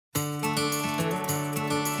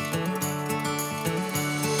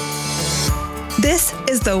This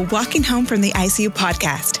is the Walking Home from the ICU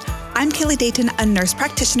podcast. I'm Kaylee Dayton, a nurse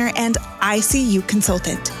practitioner and ICU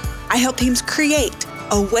consultant. I help teams create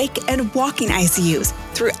awake and walking ICUs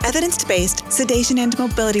through evidence-based sedation and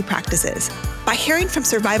mobility practices. By hearing from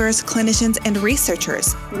survivors, clinicians, and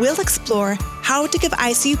researchers, we'll explore how to give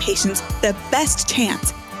ICU patients the best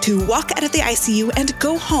chance to walk out of the ICU and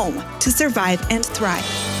go home to survive and thrive.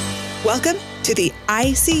 Welcome to the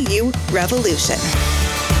ICU Revolution.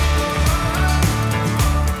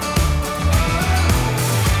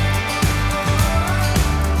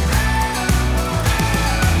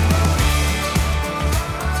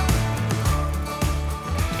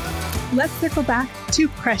 Let's circle back to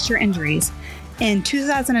pressure injuries. In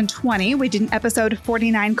 2020, we did an episode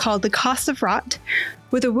 49 called The Cost of Rot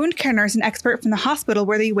with a wound care nurse and expert from the hospital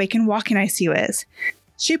where the Awake and Walking ICU is.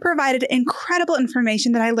 She provided incredible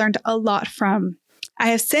information that I learned a lot from. I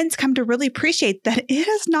have since come to really appreciate that it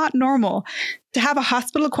is not normal to have a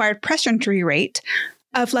hospital-acquired pressure injury rate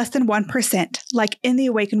of less than 1%, like in the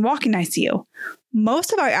Awake and Walking ICU.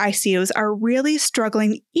 Most of our ICUs are really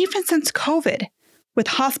struggling, even since COVID, with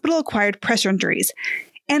hospital-acquired pressure injuries,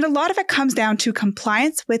 and a lot of it comes down to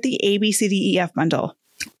compliance with the ABCDEF bundle.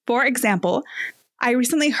 For example, I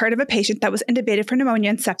recently heard of a patient that was intubated for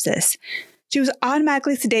pneumonia and sepsis. She was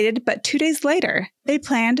automatically sedated, but 2 days later, they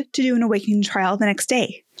planned to do an awakening trial the next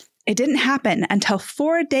day. It didn't happen until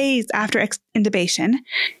 4 days after intubation,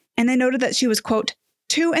 and they noted that she was, quote,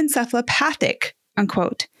 too encephalopathic,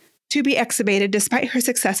 unquote, to be extubated despite her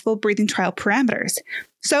successful breathing trial parameters.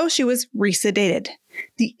 So she was resedated.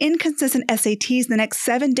 The inconsistent SATs the next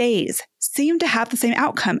 7 days seemed to have the same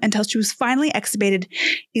outcome until she was finally extubated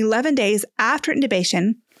 11 days after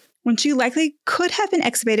intubation, when she likely could have been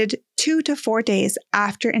extubated 2 to 4 days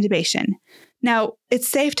after intubation. Now, it's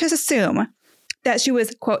safe to assume that she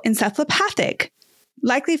was, quote, encephalopathic,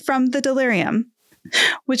 likely from the delirium,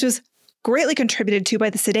 which was greatly contributed to by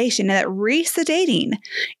the sedation, and that resedating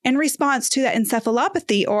in response to that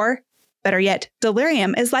encephalopathy, or better yet,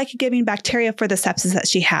 delirium, is like giving bacteria for the sepsis that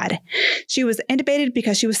she had. She was intubated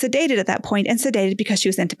because she was sedated at that point and sedated because she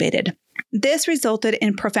was intubated. This resulted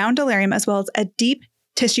in profound delirium as well as a deep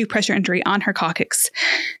tissue pressure injury on her coccyx.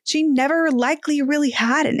 She never likely really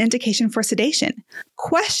had an indication for sedation.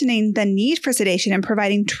 Questioning the need for sedation and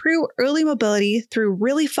providing true early mobility through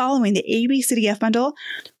really following the ABCDEF bundle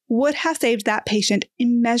would have saved that patient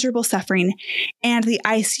immeasurable suffering and the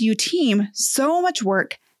ICU team so much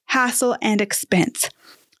work, hassle, and expense.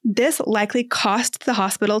 This likely cost the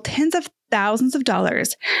hospital tens of thousands of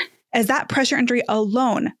dollars, as that pressure injury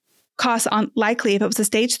alone costs likely, if it was a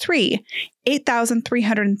stage 3,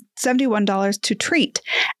 $8,371 to treat,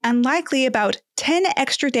 and likely about 10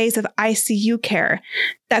 extra days of ICU care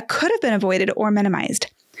that could have been avoided or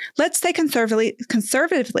minimized. Let's say conservatively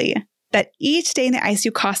that each day in the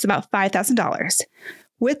ICU costs about $5,000.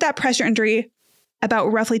 With that pressure injury,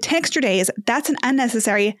 about roughly 10 extra days, that's an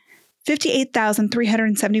unnecessary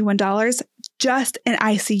 $58,371 just in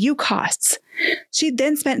ICU costs. She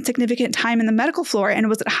then spent significant time in the medical floor and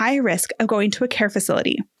was at high risk of going to a care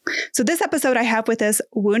facility. So this episode I have with us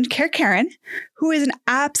Wound Care Karen, who is an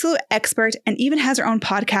absolute expert and even has her own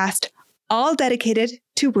podcast, all dedicated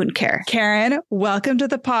to wound care. Karen, welcome to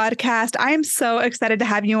the podcast. I am so excited to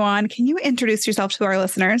have you on. Can you introduce yourself to our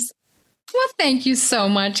listeners? Well, thank you so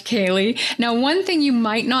much, Kaylee. Now, one thing you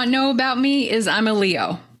might not know about me is I'm a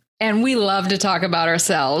Leo, and we love to talk about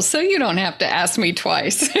ourselves, so you don't have to ask me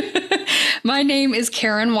twice. My name is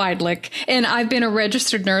Karen Weidlich, and I've been a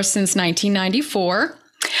registered nurse since 1994.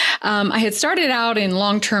 I had started out in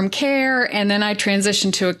long-term care, and then I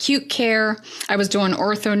transitioned to acute care. I was doing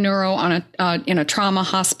ortho-neuro in a trauma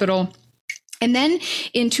hospital. And then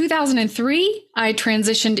in 2003, I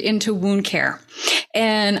transitioned into wound care,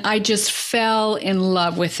 and I just fell in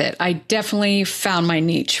love with it. I definitely found my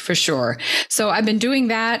niche for sure. So I've been doing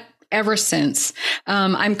that ever since.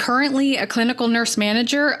 I'm currently a clinical nurse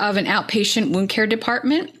manager of an outpatient wound care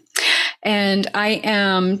department. And I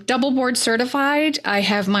am double board certified. I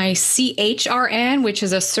have my CHRN, which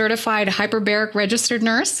is a certified hyperbaric registered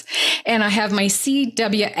nurse. And I have my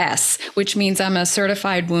CWS, which means I'm a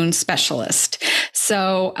certified wound specialist.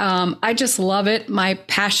 So I just love it. My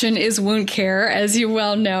passion is wound care, as you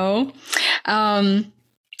well know.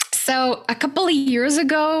 So a couple of years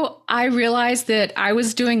ago, I realized that I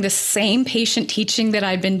was doing the same patient teaching that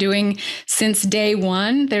I've been doing since day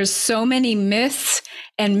one. There's so many myths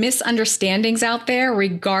and misunderstandings out there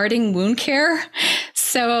regarding wound care.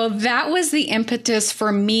 So that was the impetus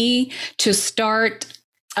for me to start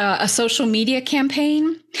a social media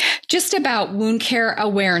campaign just about wound care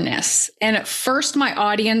awareness. And at first, my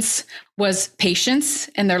audience was patients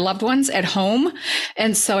and their loved ones at home.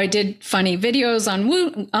 And so I did funny videos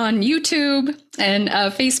on YouTube and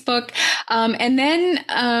Facebook. And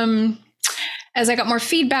then as I got more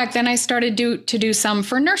feedback, then I started to do some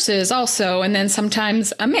for nurses also, and then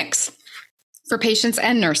sometimes a mix for patients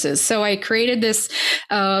and nurses. So I created this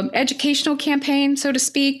educational campaign, so to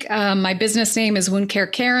speak. My business name is Wound Care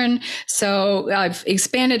Karen. So I've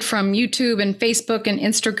expanded from YouTube and Facebook and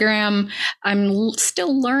Instagram. I'm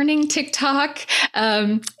still learning TikTok.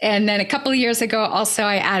 And then a couple of years ago, also,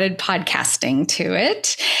 I added podcasting to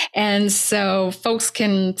it. And so folks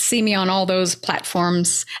can see me on all those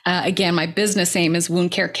platforms. Again, my business name is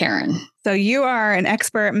Wound Care Karen. So you are an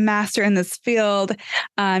expert master in this field.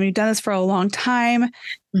 You've done this for a long time.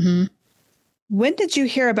 Mm-hmm. When did you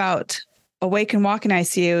hear about Awake and Walk in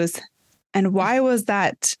ICUs, and why was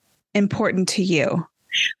that important to you?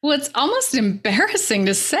 Well, it's almost embarrassing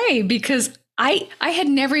to say because I had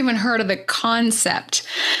never even heard of the concept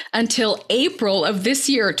until April of this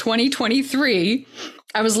year, 2023.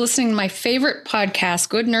 I was listening to my favorite podcast,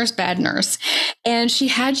 Good Nurse, Bad Nurse, and she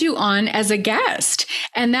had you on as a guest.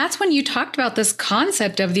 And that's when you talked about this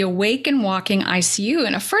concept of the Awake and Walking ICU.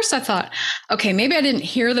 And at first I thought, okay, maybe I didn't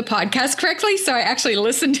hear the podcast correctly. So I actually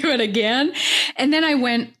listened to it again. And then I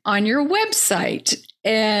went on your website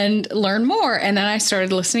and learn more. And then I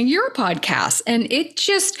started listening to your podcast. And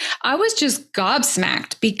I was just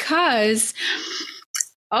gobsmacked because,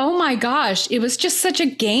 oh my gosh, it was just such a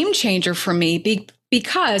game changer for me.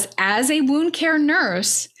 Because as a wound care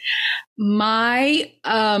nurse, my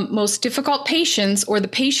most difficult patients, or the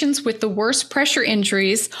patients with the worst pressure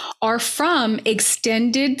injuries, are from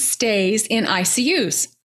extended stays in ICUs.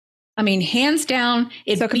 I mean, hands down,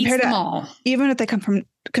 it beats them all. Even if they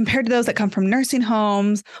compared to those that come from nursing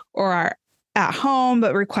homes or are at home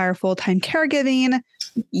but require full-time caregiving,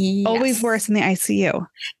 yes. Always worse in the ICU.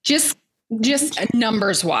 Just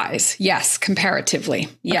numbers wise. Yes. Comparatively.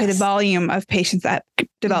 Yes. Okay, the volume of patients that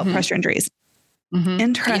develop pressure injuries. Mm-hmm.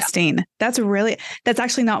 Interesting. Yeah. That's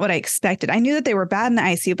actually not what I expected. I knew that they were bad in the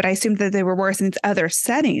ICU, but I assumed that they were worse in these other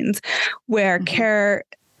settings where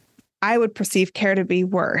I would perceive care to be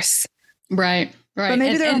worse. Right. Right. But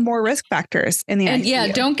maybe there are more risk factors in the ICU.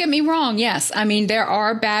 Yeah, don't get me wrong. Yes. I mean, there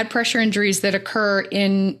are bad pressure injuries that occur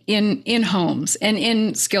in homes and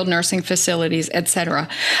in skilled nursing facilities, et cetera.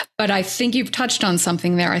 But I think you've touched on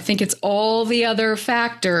something there. I think it's all the other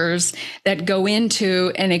factors that go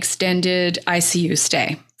into an extended ICU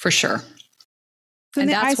stay, for sure. And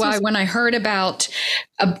that's why when I heard about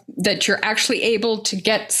that you're actually able to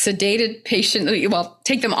get sedated patients,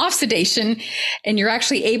 take them off sedation, and you're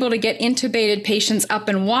actually able to get intubated patients up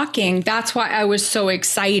and walking, that's why I was so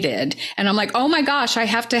excited. And I'm like, oh my gosh, I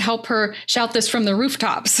have to help her shout this from the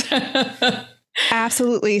rooftops.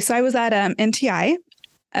 Absolutely. So I was at NTI,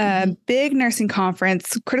 a big nursing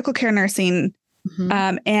conference, critical care nursing,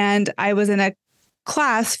 and I was in a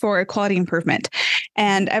class for quality improvement,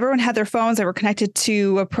 and everyone had their phones that were connected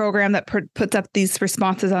to a program that puts up these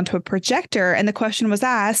responses onto a projector. And the question was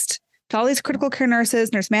asked to all these critical care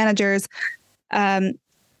nurses, nurse managers,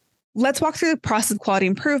 let's walk through the process of quality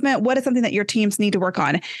improvement. What is something that your teams need to work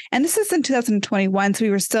on? And this is in 2021. So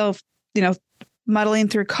we were still, muddling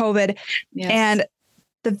through COVID. Yes. And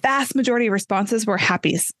the vast majority of responses were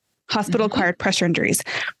HAPIs. Hospital-acquired pressure injuries,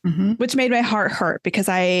 which made my heart hurt because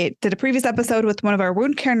I did a previous episode with one of our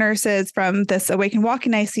wound care nurses from this Awake and Walk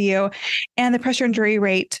in ICU, and the pressure injury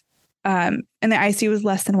rate in the ICU was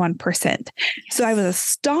less than 1%. Yes. So I was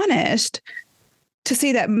astonished to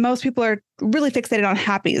see that most people are really fixated on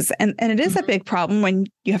HAPIs, and it is a big problem when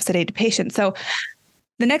you have sedated patients. So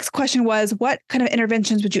the next question was, what kind of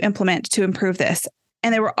interventions would you implement to improve this?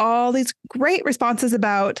 And there were all these great responses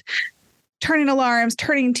about turning alarms,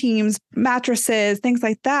 turning teams, mattresses, things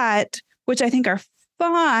like that, which I think are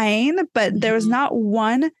fine, but there was not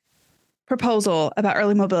one proposal about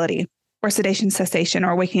early mobility or sedation cessation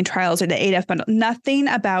or waking trials or the ADF bundle. Nothing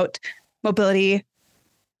about mobility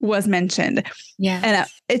was mentioned. Yeah. And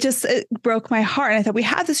it broke my heart. And I thought, we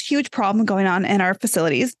have this huge problem going on in our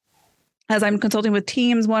facilities. As I'm consulting with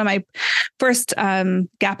teams, one of my first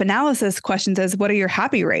gap analysis questions is, what are your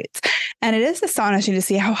HAPI rates? And it is astonishing to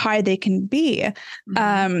see how high they can be.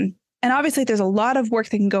 And obviously there's a lot of work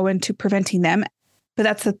that can go into preventing them. But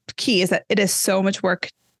that's the key, is that it is so much work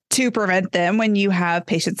to prevent them when you have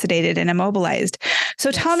patients sedated and immobilized.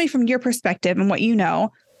 So tell me, from your perspective and what you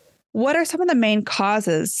know, what are some of the main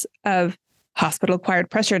causes of hospital-acquired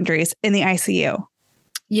pressure injuries in the ICU?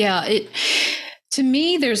 Yeah, to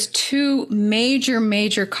me, there's two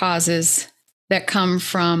major causes that come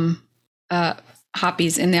from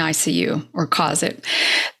Hoppies in the ICU or cause it.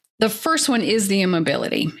 The first one is the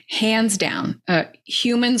immobility, hands down.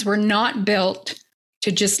 Humans were not built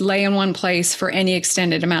to just lay in one place for any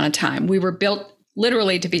extended amount of time. We were built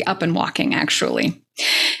literally to be up and walking, actually.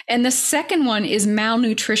 And the second one is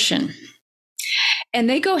malnutrition. And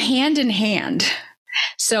they go hand in hand.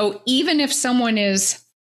 So even if someone is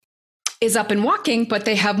up and walking, but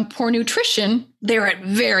they have poor nutrition, they're at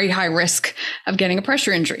very high risk of getting a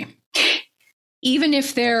pressure injury. Even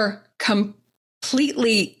if they're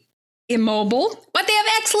completely immobile, but they have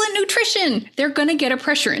excellent nutrition, they're going to get a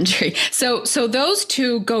pressure injury. So those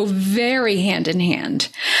two go very hand in hand.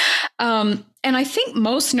 And I think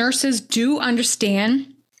most nurses do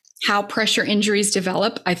understand how pressure injuries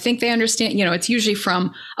develop. I think they understand, it's usually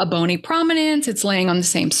from a bony prominence, it's laying on the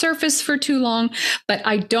same surface for too long, but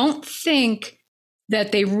I don't think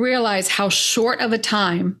that they realize how short of a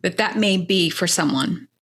time that may be for someone.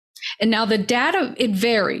 And now the data, it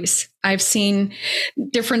varies. I've seen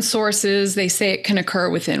different sources. They say it can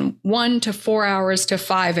occur within 1 to 4 hours to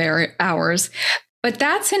 5 hours, but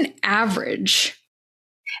that's an average.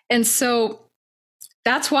 And so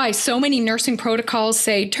that's why so many nursing protocols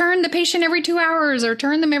say turn the patient every 2 hours or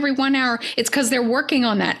turn them every 1 hour. It's because they're working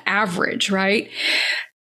on that average, right?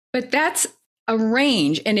 But that's a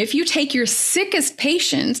range. And if you take your sickest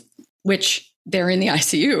patients, which they're in the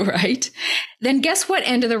ICU, right? Then guess what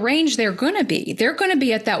end of the range they're going to be? They're going to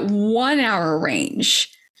be at that 1 hour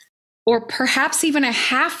range, or perhaps even a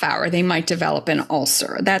half hour. They might develop an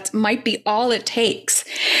ulcer. That might be all it takes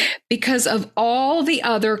because of all the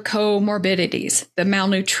other comorbidities, the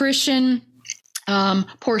malnutrition,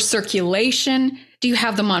 poor circulation. Do you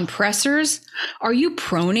have them on pressors? Are you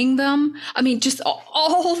proning them? I mean, just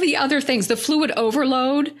all the other things, the fluid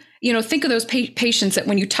overload. Think of those patients that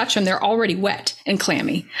when you touch them, they're already wet and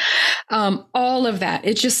clammy. All of that,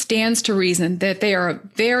 it just stands to reason that they are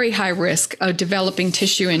at very high risk of developing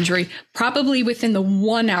tissue injury, probably within the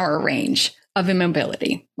 1 hour range of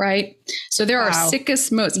immobility, right? So there are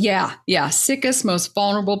sickest, most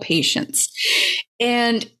vulnerable patients.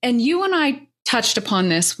 And you and I touched upon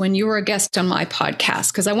this when you were a guest on my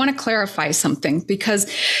podcast, because I want to clarify something, because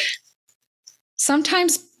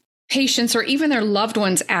sometimes patients or even their loved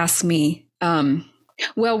ones ask me,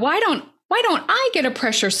 well, why don't I get a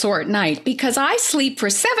pressure sore at night? Because I sleep for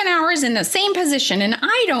 7 hours in the same position and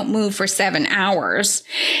I don't move for 7 hours.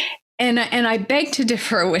 And I beg to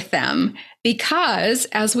differ with them because,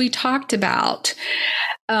 as we talked about,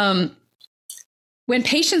 when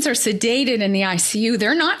patients are sedated in the ICU,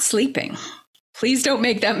 they're not sleeping. Please don't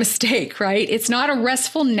make that mistake, right? It's not a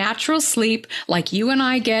restful, natural sleep like you and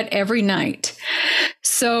I get every night.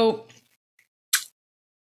 So,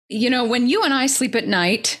 when you and I sleep at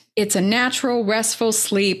night, it's a natural, restful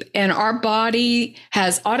sleep, and our body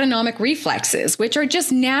has autonomic reflexes, which are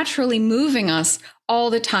just naturally moving us all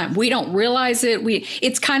the time. We don't realize it.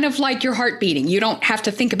 It's kind of like your heart beating. You don't have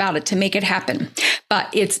to think about it to make it happen, but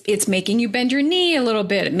it's making you bend your knee a little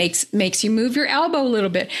bit. It makes you move your elbow a little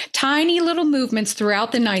bit. Tiny little movements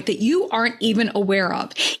throughout the night that you aren't even aware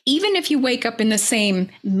of. Even if you wake up in the same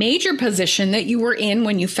major position that you were in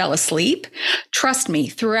when you fell asleep, trust me,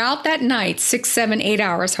 throughout that night, 6, 7, 8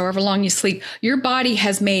 hours, however long you sleep, your body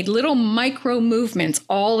has made little micro movements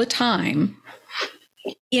all the time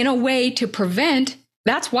in a way to prevent.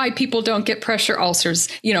 That's why people don't get pressure ulcers,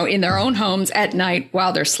 in their own homes at night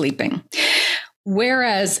while they're sleeping.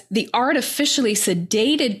 Whereas the artificially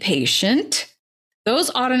sedated patient, those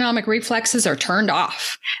autonomic reflexes are turned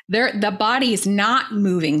off. The body is not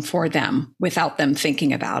moving for them without them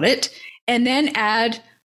thinking about it. And then add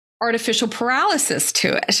artificial paralysis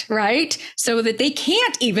to it, right? So that they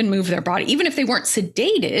can't even move their body. Even if they weren't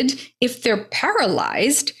sedated, if they're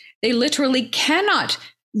paralyzed, they literally cannot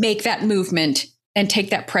make that movement and take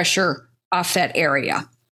that pressure off that area.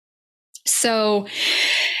 So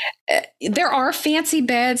there are fancy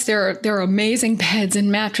beds. There are amazing beds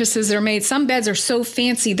and mattresses that are made. Some beds are so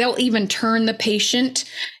fancy, they'll even turn the patient,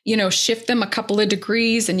 shift them a couple of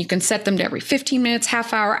degrees, and you can set them to every 15 minutes,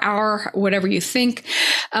 half hour, whatever you think.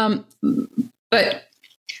 But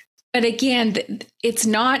again, it's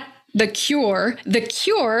not the cure. The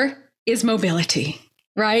cure is mobility.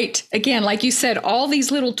 Right? Again, like you said, all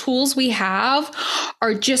these little tools we have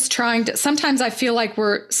are just trying to, sometimes I feel like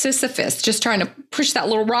we're Sisyphus, just trying to push that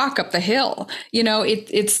little rock up the hill.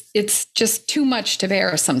 It's just too much to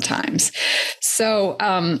bear sometimes. So,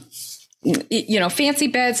 fancy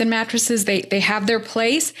beds and mattresses, they have their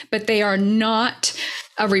place, but they are not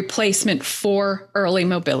a replacement for early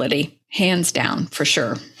mobility, hands down, for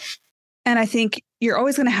sure. And I think you're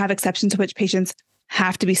always going to have exceptions to which patients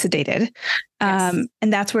have to be sedated. And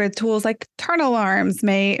that's where tools like turn alarms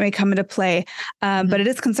may come into play. But it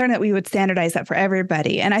is concerned that we would standardize that for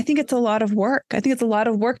everybody. And I think it's a lot of work. I think it's a lot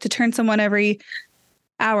of work to turn someone every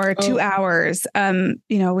hour, 2 hours. When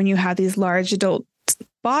you have these large adult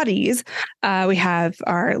bodies, we have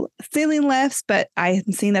our ceiling lifts, but I'm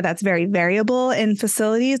seeing that that's very variable in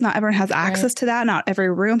facilities. Not everyone has access to that. Not every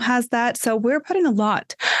room has that. So we're putting a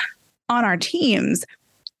lot on our teams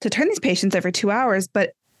to turn these patients every 2 hours,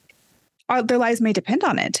 but their lives may depend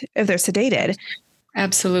on it if they're sedated.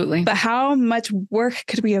 Absolutely. But how much work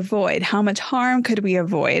could we avoid? How much harm could we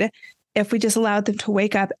avoid if we just allowed them to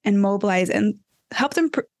wake up and mobilize and help them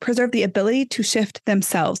preserve the ability to shift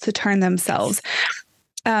themselves, to turn themselves?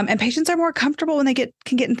 And patients are more comfortable when they can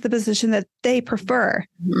get into the position that they prefer.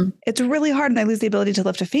 It's really hard and they lose the ability to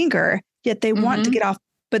lift a finger, yet they want to get off,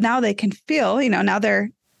 but now they can feel, now they're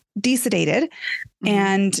desedated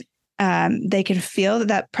and they can feel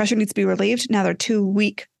that pressure needs to be relieved. Now they're too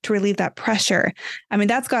weak to relieve that pressure. I mean,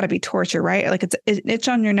 that's got to be torture, right? Like it's an itch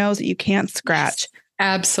on your nose that you can't scratch.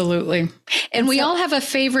 Absolutely. And we all have a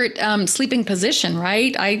favorite sleeping position,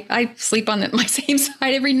 right? I sleep on my same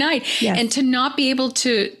side every night. Yes. And to not be able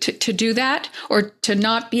to do that, or to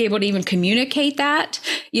not be able to even communicate that,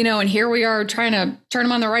 and here we are trying to turn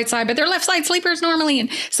them on the right side, but they're left side sleepers normally. And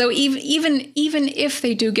so even if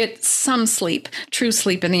they do get some sleep, true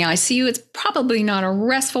sleep in the ICU, it's probably not a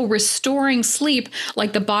restful, restoring sleep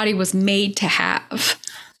like the body was made to have.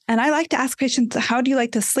 And I like to ask patients, how do you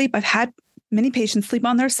like to sleep? I've had many patients sleep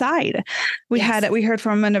on their side. We heard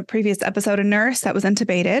from in a previous episode, a nurse that was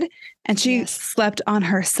intubated and she slept on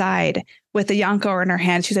her side with a Yonko in her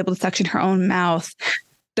hand. She was able to suction her own mouth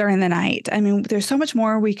during the night. I mean, there's so much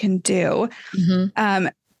more we can do.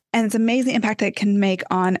 And it's amazing impact that it can make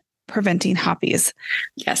on preventing HOPEs.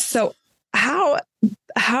 Yes. So how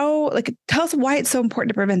tell us why it's so important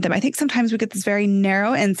to prevent them. I think sometimes we get this very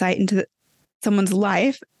narrow insight into someone's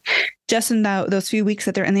life just in those few weeks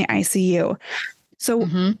that they're in the ICU.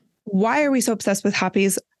 So why are we so obsessed with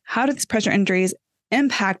HOPEs? How do these pressure injuries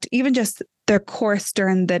impact even just their course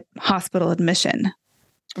during the hospital admission?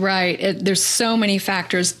 Right. There's so many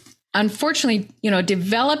factors. Unfortunately,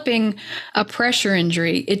 developing a pressure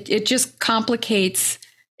injury, it just complicates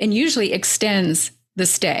and usually extends the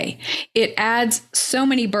stay. It adds so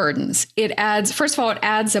many burdens. First of all, it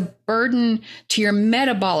adds a burden to your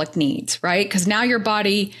metabolic needs, right? Because now your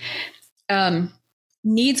body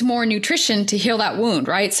needs more nutrition to heal that wound,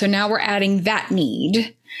 right? So now we're adding that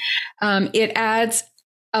need. It adds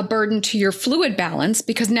a burden to your fluid balance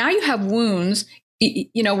because now you have wounds,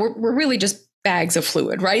 we're really just bags of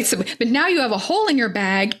fluid, right? So, but now you have a hole in your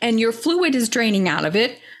bag and your fluid is draining out of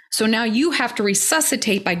it. So now you have to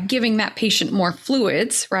resuscitate by giving that patient more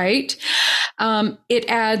fluids, right? It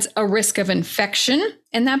adds a risk of infection,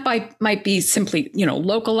 and that might be simply,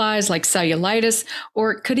 localized like cellulitis,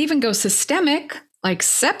 or it could even go systemic like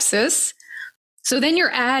sepsis. So then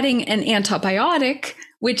you're adding an antibiotic,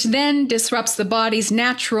 which then disrupts the body's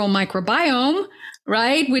natural microbiome,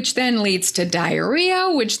 right? Which then leads to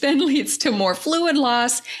diarrhea, which then leads to more fluid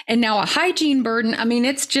loss, and now a hygiene burden. I mean,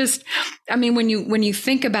 when you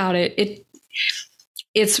think about it,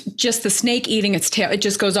 it's just the snake eating its tail. It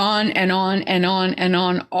just goes on and on and on and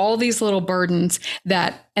on, all these little burdens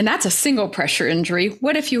and that's a single pressure injury.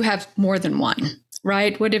 What if you have more than one,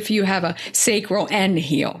 right? What if you have a sacral and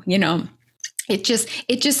heel, It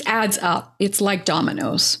just adds up. It's like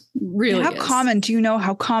dominoes. Really. How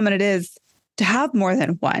common it is to have more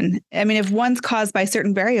than one? I mean, if one's caused by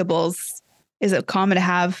certain variables, is it common to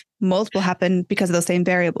have multiple happen because of those same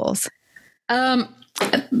variables?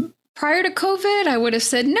 Prior to COVID, I would have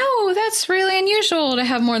said, no, that's really unusual to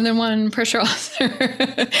have more than one pressure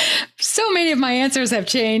ulcer. So many of my answers have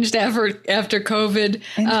changed after COVID.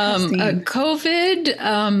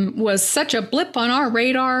 COVID was such a blip on our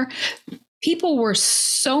radar. People were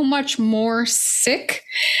so much more sick,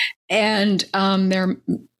 and their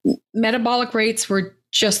metabolic rates were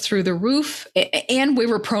just through the roof, and we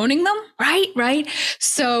were proning them, right?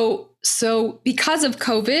 So because of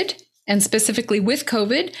COVID, and specifically with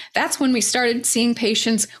COVID, that's when we started seeing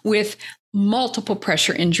patients with multiple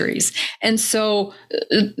pressure injuries. And so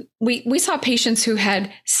we saw patients who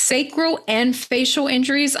had sacral and facial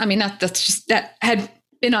injuries. I mean, that had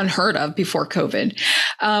been unheard of before COVID.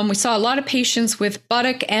 We saw a lot of patients with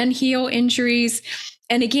buttock and heel injuries.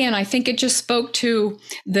 And again, I think it just spoke to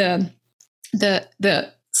the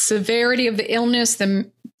severity of the illness,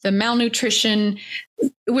 the malnutrition.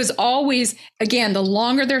 It was always, again, the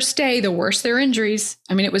longer their stay, the worse their injuries.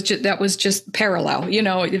 I mean, that was just parallel.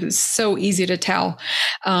 It was so easy to tell.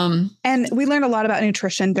 And we learned a lot about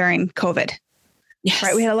nutrition during COVID. Yes.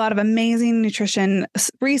 Right. We had a lot of amazing nutrition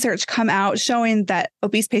research come out showing that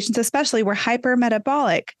obese patients, especially, were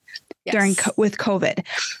hypermetabolic with COVID.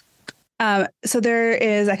 So there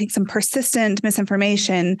is, I think, some persistent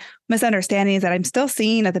misunderstandings that I'm still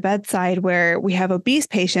seeing at the bedside where we have obese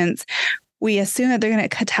patients. We assume that they're going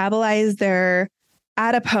to catabolize their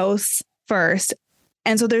adipose first.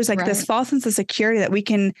 And so there's this false sense of security that we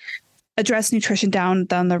can address nutrition down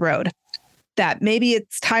the road. That maybe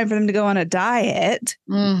it's time for them to go on a diet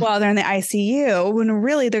while they're in the ICU, when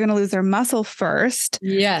really they're going to lose their muscle first.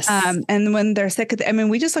 Yes. And when they're sick,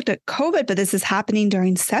 we just looked at COVID, but this is happening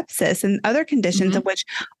during sepsis and other conditions in which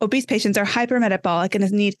obese patients are hypermetabolic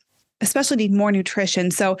and especially need more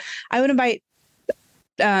nutrition. So I would invite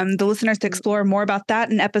the listeners to explore more about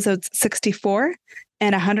that in episodes 64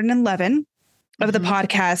 and 111 of the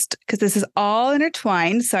podcast, because this is all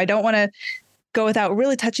intertwined. So I don't want to go without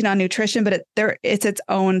really touching on nutrition, but it's its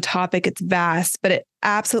own topic. It's vast, but it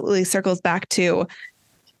absolutely circles back to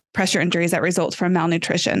pressure injuries that result from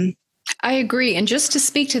malnutrition. I agree. And just to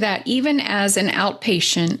speak to that, even as an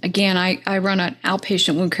outpatient, again, I run an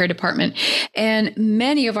outpatient wound care department, and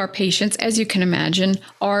many of our patients, as you can imagine,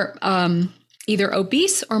 are either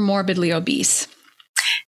obese or morbidly obese.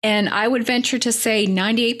 And I would venture to say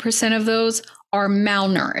 98% of those are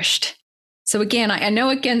malnourished. So again, I know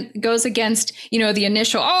it goes against, the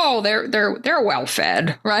initial, they're well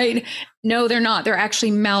fed, right? No, they're not. They're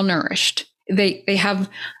actually malnourished. They have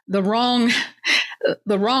the wrong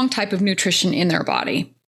type of nutrition in their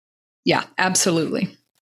body. Yeah, absolutely.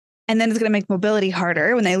 And then it's going to make mobility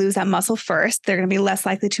harder. When they lose that muscle first, they're going to be less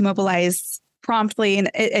likely to mobilize promptly.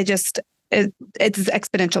 And it's an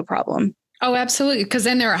exponential problem. Oh, absolutely. Because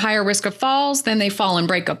then they're at higher risk of falls. Then they fall and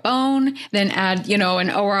break a bone. Then add, an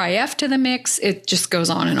ORIF to the mix. It just goes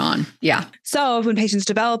on and on. Yeah. So when patients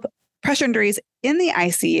develop pressure injuries in the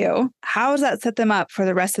ICU, how does that set them up for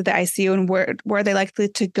the rest of the ICU, and where are they likely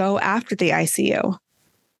to go after the ICU?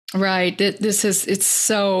 Right. It's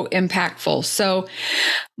so impactful. So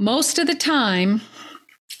most of the time,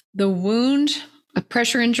 the wound, a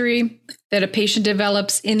pressure injury that a patient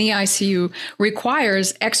develops in the ICU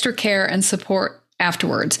requires extra care and support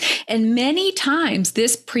afterwards. And many times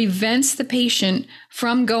this prevents the patient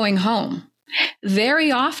from going home.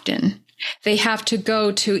 Very often they have to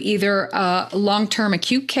go to either long-term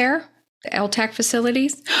acute care, the LTAC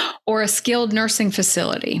facilities, or a skilled nursing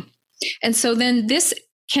facility. And so then this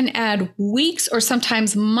can add weeks or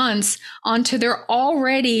sometimes months onto their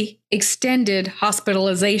already extended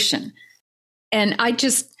hospitalization. And I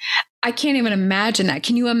can't even imagine that.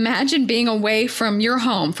 Can you imagine being away from your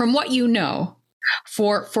home, from what you know,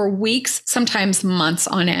 for weeks, sometimes months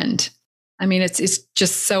on end? I mean, it's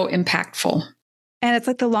just so impactful. And it's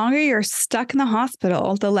like the longer you're stuck in the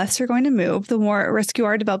hospital, the less you're going to move, the more at risk you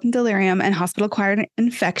are developing delirium and hospital-acquired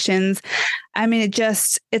infections. I mean,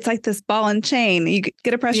 it's like this ball and chain. You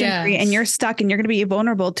get a pressure injury and you're stuck, and you're going to be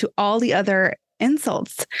vulnerable to all the other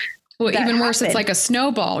insults. Well, even worse, it's like a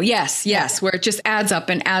snowball. Yes, where it just adds up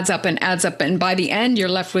and adds up and adds up. And by the end, you're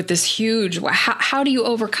left with this huge, how do you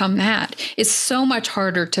overcome that? It's so much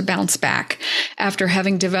harder to bounce back after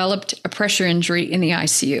having developed a pressure injury in the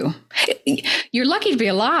ICU. You're lucky to be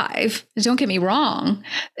alive. Don't get me wrong.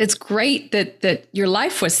 It's great that your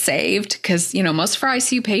life was saved, because, most of our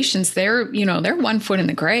ICU patients, they're 1 foot in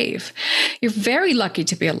the grave. You're very lucky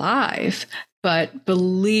to be alive. But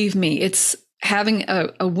believe me, having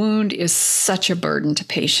a wound is such a burden to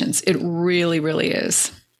patients. It really, really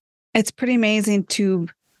is. It's pretty amazing to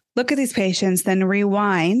look at these patients, then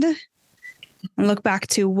rewind and look back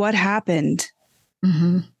to what happened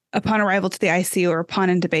upon arrival to the ICU or upon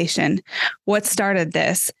intubation. What started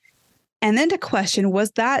this? And then to question,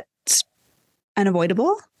 was that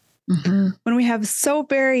unavoidable? When we have so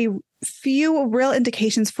very few real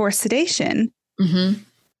indications for sedation,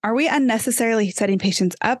 are we unnecessarily setting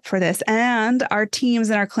patients up for this, and our teams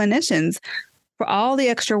and our clinicians for all the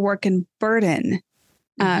extra work and burden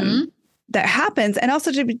that happens, and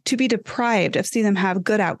also to be deprived of seeing them have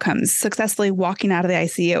good outcomes, successfully walking out of the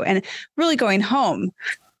ICU and really going home?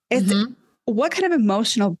 It's what kind of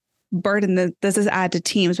emotional burden does this add to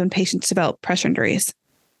teams when patients develop pressure injuries?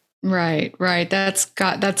 Right. That's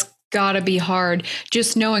got to be hard,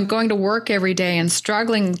 just knowing, going to work every day and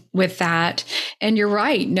struggling with that. And you're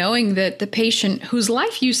right, knowing that the patient whose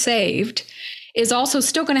life you saved is also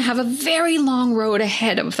still going to have a very long road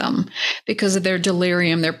ahead of them because of their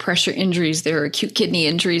delirium, their pressure injuries, their acute kidney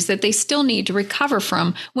injuries that they still need to recover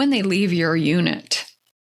from when they leave your unit.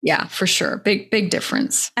 Yeah, for sure. Big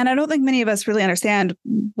difference. And I don't think many of us really understand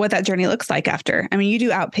what that journey looks like after. I mean, you do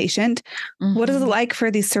outpatient. What is it like for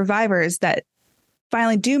these survivors that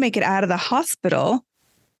finally do make it out of the hospital,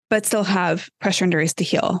 but still have pressure injuries to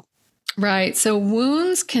heal? Right. So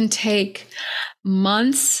wounds can take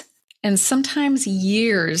months and sometimes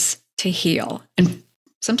years to heal. And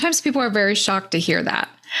sometimes people are very shocked to hear that.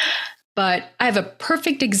 But I have a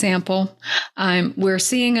perfect example. We're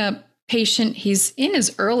seeing a patient, he's in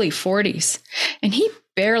his early 40s, and he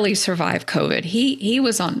barely survived COVID. He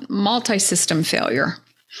was on multi-system failure.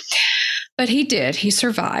 But he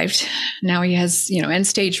survived. Now he has,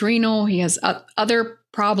 end-stage renal. He has other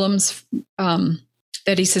problems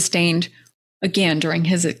that he sustained, again, during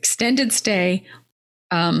his extended stay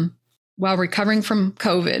while recovering from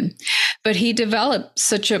COVID. But he developed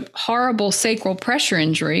such a horrible sacral pressure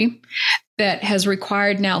injury that has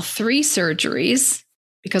required now 3 surgeries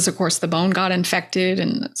because, of course, the bone got infected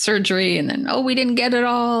and surgery, and then, we didn't get it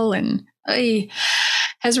all. And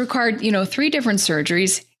has required, 3 different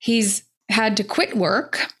surgeries. He's had to quit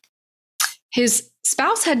work. His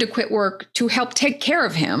spouse had to quit work to help take care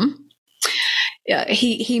of him.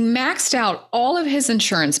 He maxed out all of his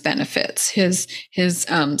insurance benefits, his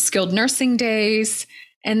skilled nursing days,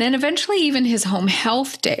 and then eventually even his home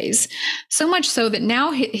health days. So much so that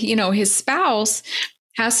now, his spouse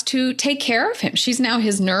has to take care of him. She's now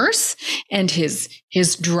his nurse and his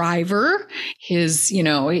driver, she's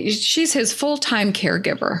his full-time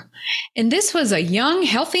caregiver. And this was a young,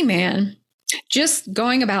 healthy man just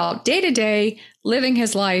going about day to day, living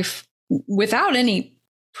his life without any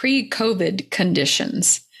pre-COVID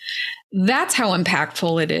conditions. That's how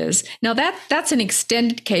impactful it is. Now that's an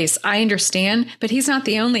extended case, I understand, but he's not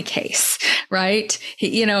the only case, right?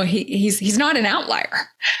 He's not an outlier.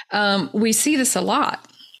 We see this a lot.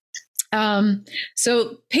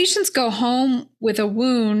 So patients go home with a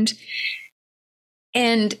wound,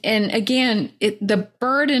 and again, the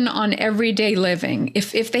burden on everyday living.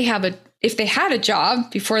 If they had a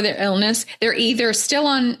job before their illness, they're either still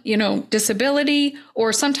on, disability,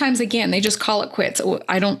 or sometimes, again, they just call it quits.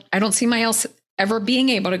 I don't see my else ever being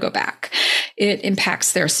able to go back. It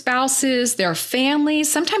impacts their spouses, their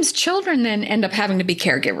families. Sometimes children then end up having to be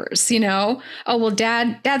caregivers,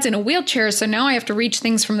 dad's in a wheelchair, so now I have to reach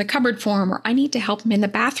things from the cupboard for him, or I need to help him in the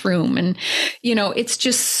bathroom. And, it's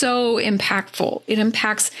just so impactful. It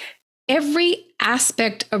impacts every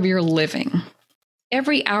aspect of your living,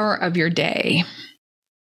 every hour of your day.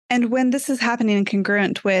 And when this is happening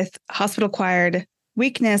congruent with hospital-acquired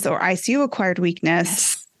weakness or ICU-acquired weakness,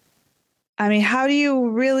 yes. How do you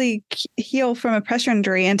really heal from a pressure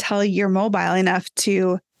injury until you're mobile enough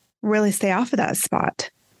to really stay off of that spot?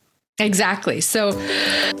 Exactly. So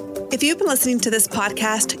if you've been listening to this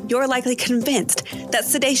podcast, you're likely convinced that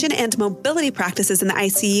sedation and mobility practices in the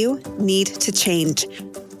ICU need to change.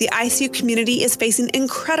 The ICU community is facing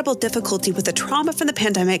incredible difficulty with the trauma from the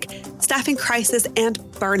pandemic, staffing crisis, and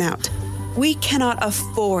burnout. We cannot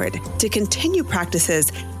afford to continue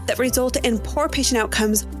practices that result in poor patient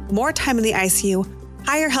outcomes, more time in the ICU,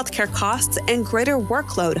 higher healthcare costs, and greater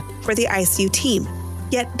workload for the ICU team.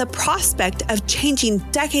 Yet the prospect of changing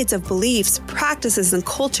decades of beliefs, practices, and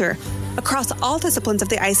culture across all disciplines of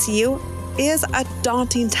the ICU is a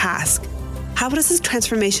daunting task. How does this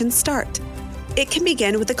transformation start? It can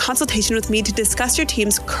begin with a consultation with me to discuss your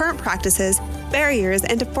team's current practices, barriers,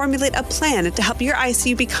 and to formulate a plan to help your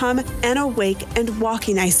ICU become an awake and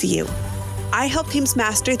walking ICU. I help teams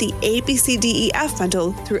master the ABCDEF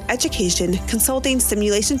bundle through education, consulting,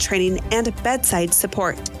 simulation training, and bedside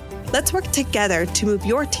support. Let's work together to move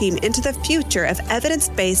your team into the future of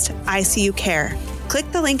evidence-based ICU care.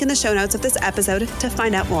 Click the link in the show notes of this episode to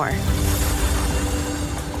find out more.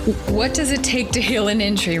 What does it take to heal an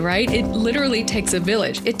injury, right? It literally takes a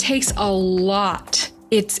village. It takes a lot.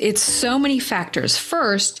 It's so many factors.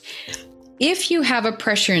 First, if you have a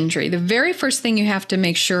pressure injury, the very first thing you have to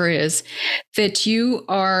make sure is that you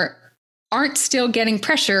aren't still getting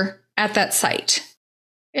pressure at that site.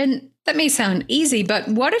 And that may sound easy, but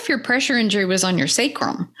what if your pressure injury was on your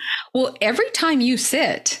sacrum? Well, every time you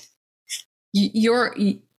sit, you're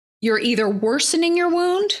either worsening your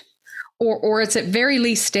wound or it's at very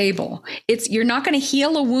least stable. You're not going to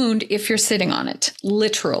heal a wound if you're sitting on it,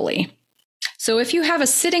 literally. So if you have a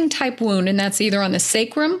sitting type wound, and that's either on the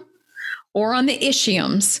sacrum or on the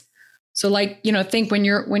ischiums. So think when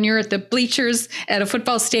you're at the bleachers at a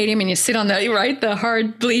football stadium and you sit on the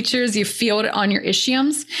hard bleachers, you feel it on your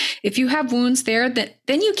ischiums. If you have wounds there,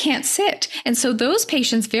 then you can't sit. And so those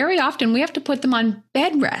patients, very often, we have to put them on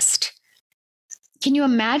bed rest. Can you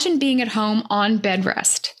imagine being at home on bed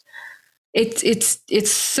rest?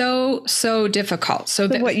 It's so difficult. So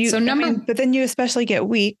but then you especially get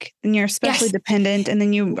weak, and you're especially dependent, and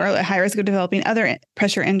then you are at high risk of developing other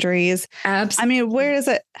pressure injuries. Absolutely. I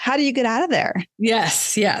mean, how do you get out of there?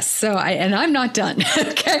 Yes. So I'm not done.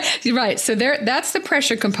 Okay. You're right. So that's the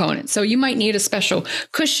pressure component. So you might need a special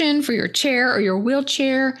cushion for your chair or your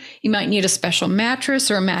wheelchair. You might need a special mattress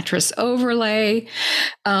or a mattress overlay.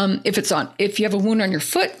 If you have a wound on your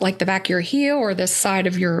foot, like the back of your heel or the side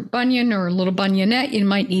of your bunion or a little bunionette, you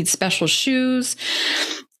might need special shoes.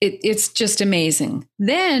 It's just amazing.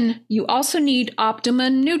 Then you also need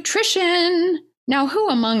optimum nutrition. Now, who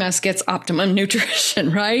among us gets optimum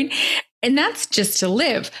nutrition, right? And that's just to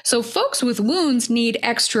live. So folks with wounds need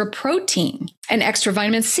extra protein and extra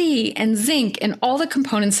vitamin C and zinc and all the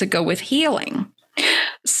components that go with healing.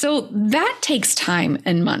 So that takes time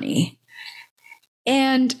and money.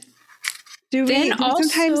 And do we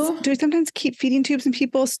sometimes keep feeding tubes in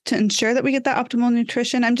people to ensure that we get that optimal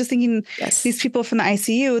nutrition? I'm just thinking these people from the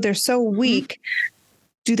ICU, they're so weak.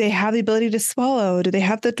 Do they have the ability to swallow? Do they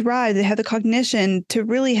have the drive? Do they have the cognition to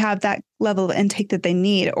really have that level of intake that they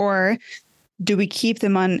need? Or do we keep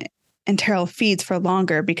them on enteral feeds for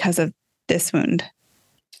longer because of this wound?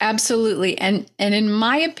 Absolutely. And in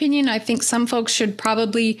my opinion, I think some folks should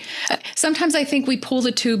sometimes I think we pull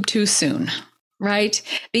the tube too soon, right?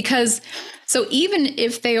 Because so even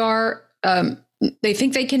if they are, they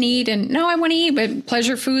think they can eat and no, I want to eat, but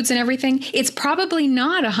pleasure foods and everything, it's probably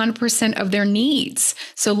not 100% of their needs.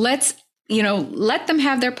 So let them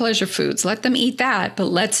have their pleasure foods, let them eat that, but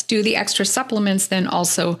let's do the extra supplements then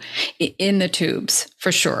also in the tubes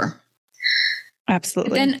for sure.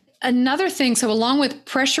 Absolutely. Then another thing, so along with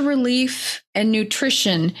pressure relief and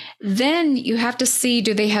nutrition, then you have to see,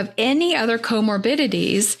 do they have any other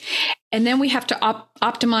comorbidities? And then we have to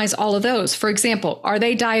optimize all of those. For example, are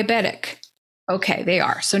they diabetic? Okay, they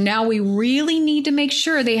are. So now we really need to make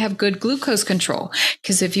sure they have good glucose control,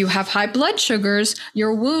 because if you have high blood sugars,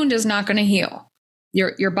 your wound is not going to heal.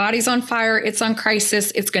 Your body's on fire. It's on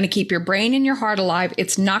crisis. It's going to keep your brain and your heart alive.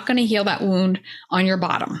 It's not going to heal that wound on your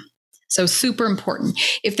bottom. So super important.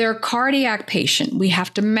 If they're a cardiac patient, we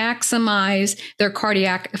have to maximize their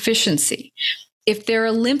cardiac efficiency. If they're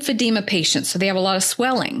a lymphedema patient, so they have a lot of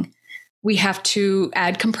swelling, we have to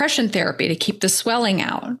add compression therapy to keep the swelling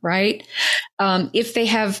out, right? If they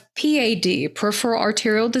have PAD, peripheral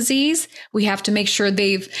arterial disease, we have to make sure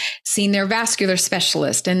they've seen their vascular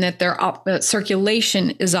specialist and that their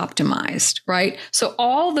circulation is optimized, right? So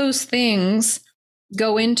all those things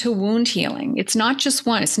go into wound healing. It's not just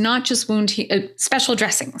one. It's not just special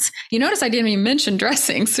dressings. You notice I didn't even mention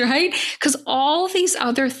dressings, right? Because all these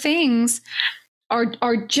other things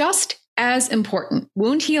are just as important.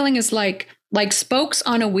 Wound healing is like spokes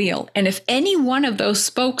on a wheel. And if any one of those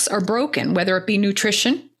spokes are broken, whether it be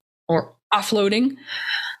nutrition or offloading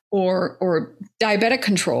or diabetic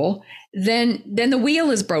control, then the wheel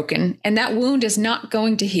is broken and that wound is not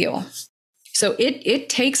going to heal. So it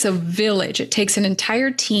takes a village. It takes an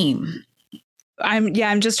entire team.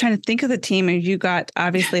 I'm just trying to think of the team. You got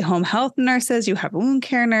obviously home health nurses, you have wound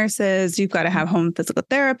care nurses, you've got to have home physical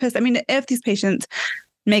therapists. I mean, if these patients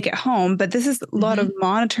make it home, but this is a lot of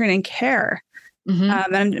monitoring and care.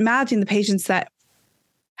 And I'm imagining the patients that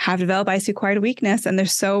have developed ICU-acquired weakness and they're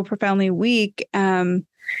so profoundly weak. And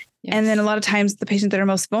then a lot of times the patients that are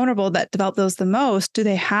most vulnerable that develop those the most, do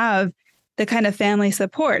they have the kind of family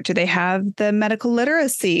support? Do they have the medical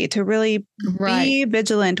literacy to really be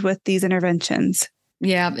vigilant with these interventions?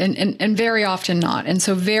 Yeah. And very often not. And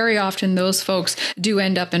so very often those folks do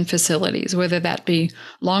end up in facilities, whether that be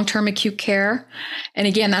long-term acute care. And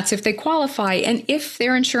again, that's if they qualify and if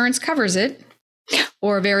their insurance covers it,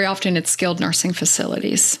 or very often it's skilled nursing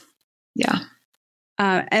facilities. Yeah.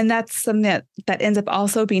 And that's something that ends up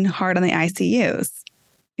also being hard on the ICUs,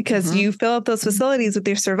 because you fill up those facilities with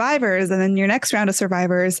your survivors and then your next round of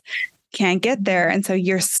survivors can't get there. And so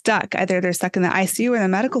you're stuck. Either they're stuck in the ICU or the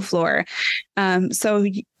medical floor. So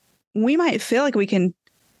we might feel like we can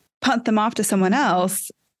punt them off to someone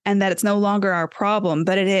else and that it's no longer our problem,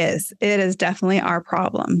 but it is. It is definitely our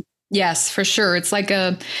problem. Yes, for sure. It's like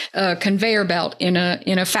a conveyor belt in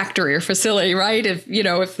a factory or facility, right? If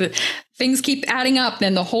the things keep adding up,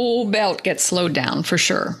 then the whole belt gets slowed down for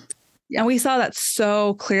sure. And we saw that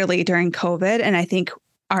so clearly during COVID. And I think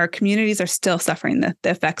our communities are still suffering the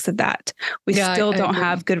effects of that. We still don't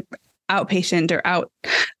have good outpatient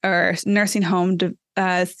or nursing home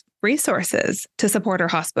resources to support our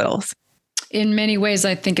hospitals. In many ways,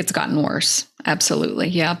 I think it's gotten worse. Absolutely.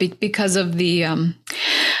 Yeah. Because of the,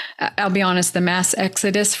 I'll be honest, the mass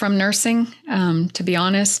exodus from nursing, to be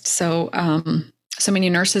honest. So many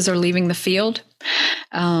nurses are leaving the field.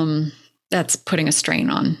 that's putting a strain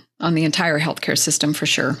on the entire healthcare system for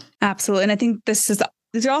sure. Absolutely. And I think these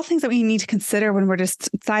are all things that we need to consider when we're just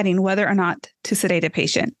deciding whether or not to sedate a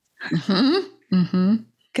patient.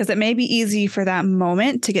 Because it may be easy for that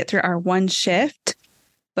moment to get through our one shift,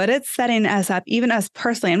 but it's setting us up, even us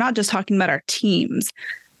personally. I'm not just talking about our teams,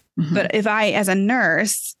 but if I, as a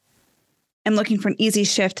nurse, am looking for an easy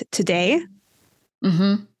shift today,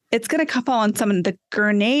 it's going to fall on someone. The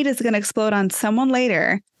grenade is going to explode on someone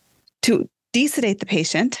later to desedate the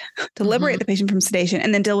patient, to liberate the patient from sedation,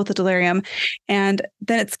 and then deal with the delirium. And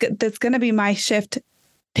then that's going to be my shift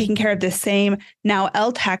taking care of the same now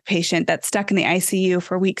LTAC patient that's stuck in the ICU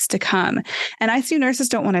for weeks to come. And ICU nurses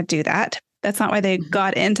don't want to do that. That's not why they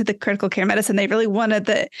got into the critical care medicine. They really wanted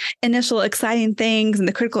the initial exciting things and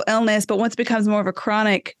the critical illness. But once it becomes more of a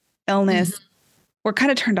chronic illness, we're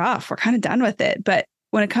kind of turned off. We're kind of done with it. But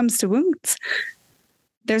when it comes to wounds,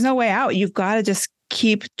 there's no way out. You've got to just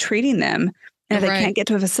keep treating them. And if they can't get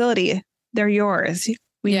to a facility, they're yours.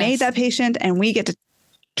 We made that patient and we get to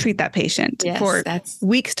treat that patient for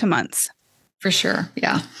weeks to months. For sure.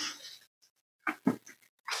 Yeah.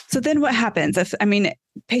 So then what happens?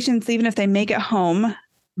 Patients, even if they make it home,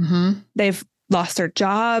 they've lost their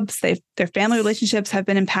jobs, their family relationships have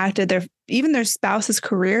been impacted, even their spouses'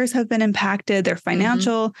 careers have been impacted, their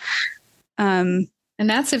financial and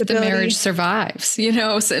that's if the marriage survives,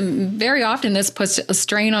 so very often this puts a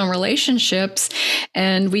strain on relationships.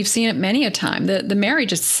 And we've seen it many a time. The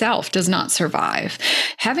marriage itself does not survive.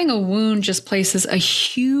 Having a wound just places a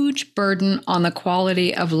huge burden on the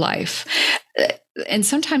quality of life. And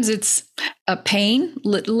sometimes it's a pain,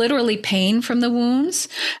 literally pain from the wounds.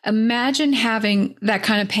 Imagine having that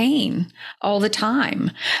kind of pain all the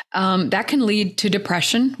time. That can lead to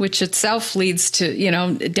depression, which itself leads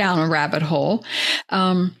to, down a rabbit hole.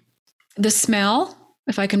 The smell,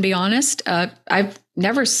 if I can be honest, I've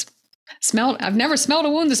never smelled a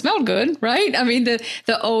wound that smelled good, right? I mean,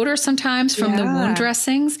 the odor sometimes from the wound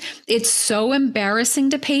dressings, it's so embarrassing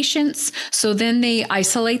to patients. So then they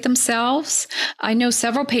isolate themselves. I know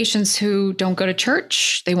several patients who don't go to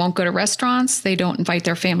church. They won't go to restaurants. They don't invite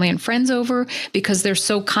their family and friends over because they're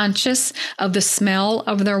so conscious of the smell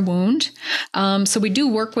of their wound. So we do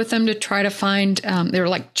work with them to try to find, they're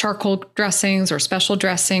like charcoal dressings or special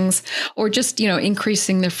dressings, or just,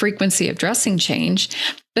 increasing the frequency of dressing change.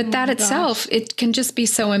 But that itself, it can just be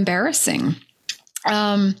so embarrassing.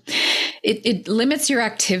 It limits your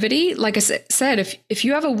activity. Like I said, if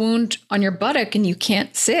you have a wound on your buttock and you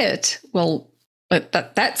can't sit, well,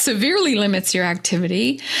 that severely limits your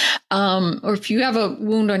activity. Or if you have a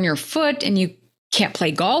wound on your foot and you can't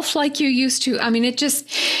play golf like you used to. I mean,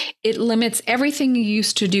 it limits everything you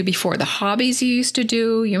used to do before, the hobbies you used to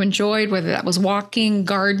do, you enjoyed, whether that was walking,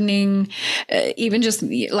 gardening, even just,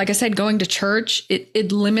 like I said, going to church.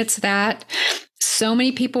 It limits that. So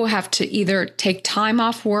many people have to either take time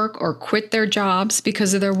off work or quit their jobs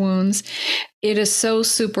because of their wounds. It is so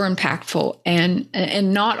super impactful,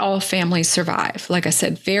 and not all families survive. Like I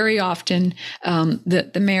said, very often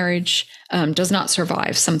the marriage does not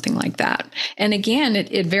survive something like that. And again,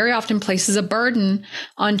 it very often places a burden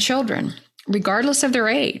on children, regardless of their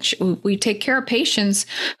age. We take care of patients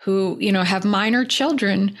who, have minor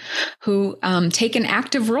children who take an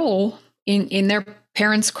active role in their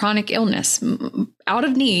parents' chronic illness, out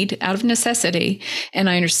of need, out of necessity. And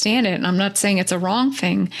I understand it. And I'm not saying it's a wrong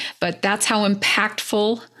thing, but that's how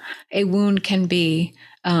impactful a wound can be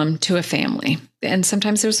to a family. And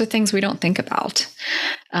sometimes those are things we don't think about.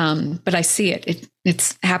 But I see it.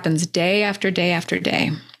 It happens day after day after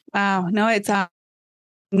day. Wow. No, it's, I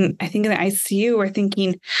think in the ICU, we're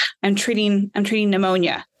thinking I'm treating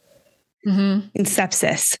pneumonia and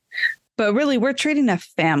sepsis, but really we're treating a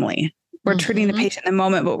family. We're treating the patient in the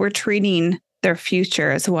moment, but we're treating their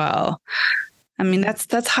future as well. I mean,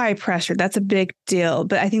 that's high pressure. That's a big deal.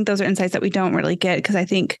 But I think those are insights that we don't really get, because I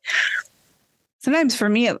think sometimes for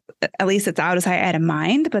me, at least it's out of sight, out of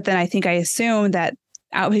mind. But then I assume that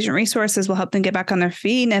outpatient resources will help them get back on their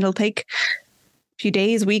feet, and it'll take a few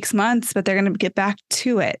days, weeks, months, but they're going to get back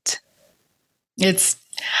to it. It's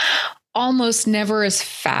almost never as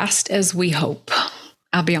fast as we hope.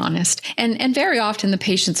 I'll be honest. And very often the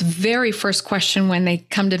patient's very first question when they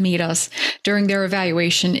come to meet us during their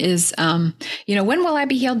evaluation is, when will I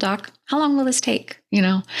be healed, doc? How long will this take?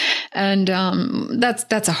 And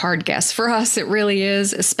that's a hard guess for us. It really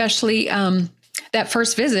is, especially that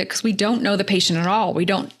first visit because we don't know the patient at all. We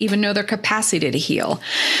don't even know their capacity to heal.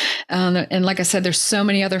 And like I said, there's so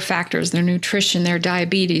many other factors, their nutrition, their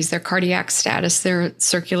diabetes, their cardiac status, their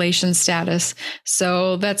circulation status.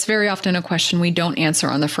 So that's very often a question we don't answer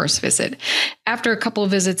on the first visit. After a couple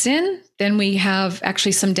of visits in, then we have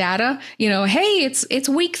actually some data, hey, it's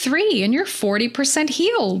week 3 and you're 40%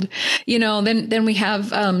 healed. Then we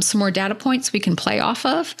have some more data points we can play off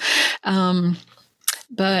of.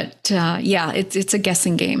 It's a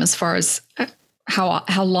guessing game as far as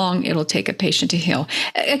how long it'll take a patient to heal.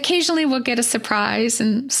 Occasionally we'll get a surprise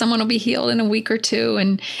and someone will be healed in a week or 2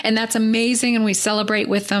 and that's amazing and we celebrate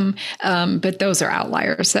with them. But those are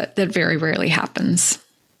outliers. That very rarely happens.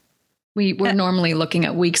 We're normally looking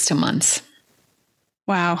at weeks to months.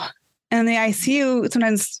 Wow. And the ICU,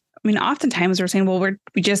 sometimes, oftentimes we're saying, well,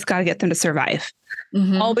 we just got to get them to survive.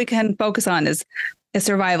 Mm-hmm. All we can focus on is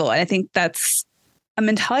survival. And I think that's a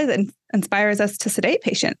mentality that inspires us to sedate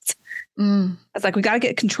patients. It's like, we got to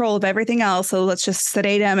get control of everything else. So let's just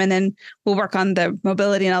sedate them and then we'll work on the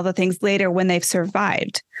mobility and all the things later when they've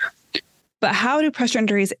survived. But how do pressure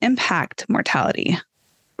injuries impact mortality?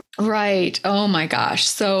 Right. Oh my gosh.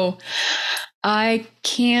 So I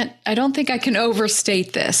don't think I can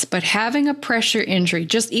overstate this, but having a pressure injury,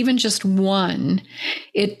 just one,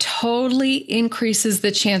 it totally increases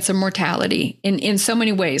the chance of mortality in so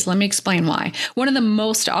many ways. Let me explain why. One of the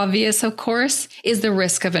most obvious, of course, is the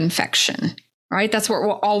risk of infection, right? That's what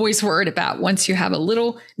we're always worried about. Once you have a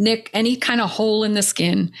little nick, any kind of hole in the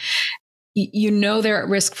skin, they're at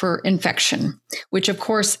risk for infection, which of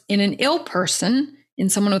course in an ill person, in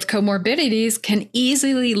someone with comorbidities, can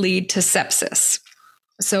easily lead to sepsis.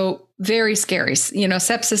 So very scary.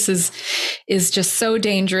 Sepsis is just so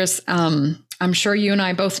dangerous. I'm sure you and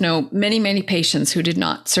I both know many, many patients who did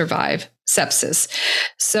not survive sepsis.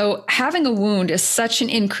 So having a wound is such an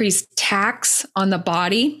increased tax on the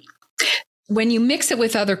body. When you mix it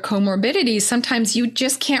with other comorbidities, sometimes you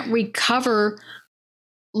just can't recover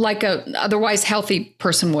like a otherwise healthy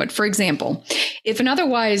person would. For example, if an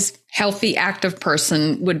otherwise healthy, active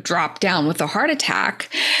person would drop down with a heart attack,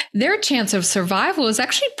 their chance of survival is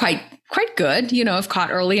actually quite good, if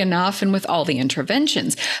caught early enough and with all the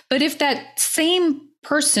interventions. But if that same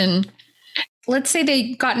person, let's say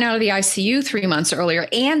they gotten out of the ICU 3 months earlier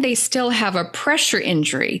and they still have a pressure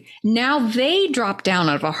injury, now they drop down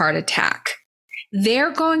out of a heart attack.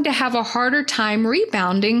 They're going to have a harder time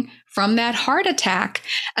rebounding from that heart attack,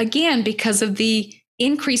 again, because of the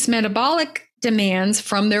increased metabolic demands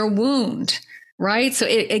from their wound, right? So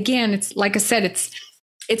it's like I said,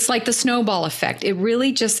 it's like the snowball effect. It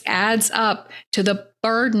really just adds up to the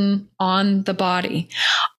burden on the body.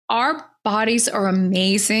 Our bodies are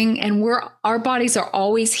amazing, and our bodies are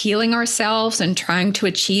always healing ourselves and trying to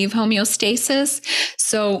achieve homeostasis.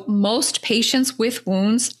 So most patients with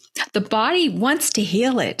wounds, the body wants to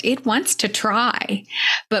heal it. It wants to try.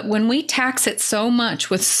 But when we tax it so much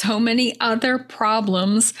with so many other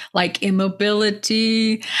problems like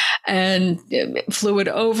immobility and fluid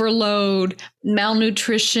overload,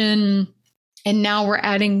 malnutrition, and now we're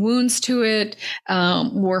adding wounds to it,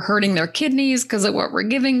 we're hurting their kidneys because of what we're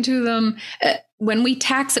giving to them. When we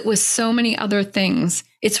tax it with so many other things,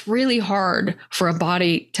 it's really hard for a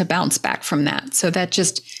body to bounce back from that. So that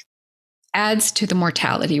just adds to the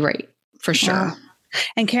mortality rate for sure. Wow.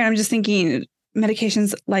 And Karen, I'm just thinking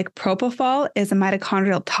medications like propofol is a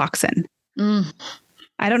mitochondrial toxin.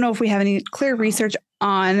 I don't know if we have any clear research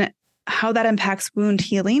on how that impacts wound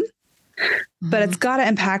healing, but it's got to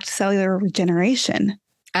impact cellular regeneration.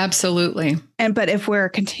 Absolutely. But if we're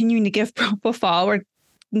continuing to give propofol, we're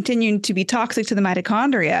continuing to be toxic to the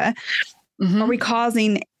mitochondria. Are we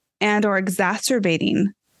causing and or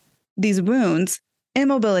exacerbating these wounds,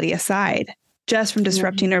 immobility aside, just from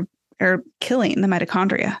disrupting or killing the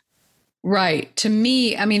mitochondria? Right. To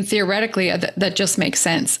me, theoretically, that just makes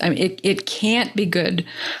sense. It can't be good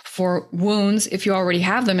for wounds if you already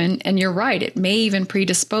have them. And you're right. It may even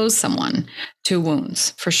predispose someone to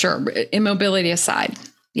wounds for sure. Immobility aside.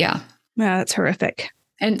 Yeah. Yeah, that's horrific.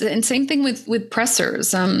 And same thing with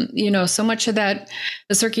pressors. So much of that,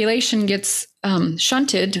 the circulation gets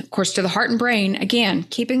shunted, of course, to the heart and brain. Again,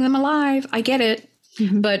 keeping them alive. I get it.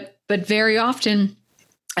 But very often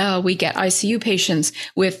we get ICU patients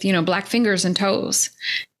with, black fingers and toes.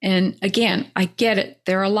 And again, I get it.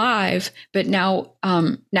 They're alive, but now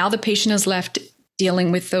the patient is left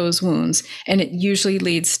dealing with those wounds, and it usually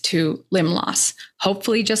leads to limb loss.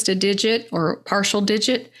 Hopefully just a digit or partial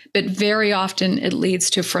digit, but very often it leads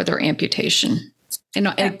to further amputation. And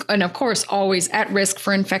of course, always at risk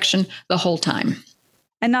for infection the whole time.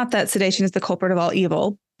 And not that sedation is the culprit of all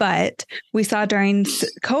evil, But we saw during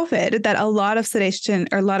COVID that a lot of sedation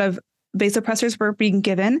or a lot of vasopressors were being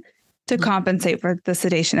given to compensate for the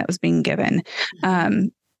sedation that was being given.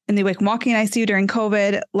 And the Awake Walking ICU during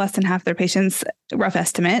COVID, less than half their patients, rough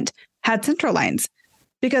estimate, had central lines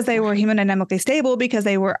because they were hemodynamically stable because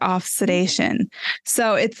they were off sedation.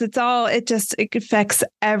 So it affects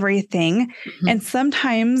everything. And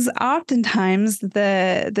oftentimes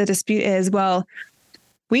the dispute is, well,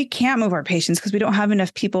 we can't move our patients because we don't have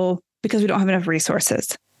enough people, because we don't have enough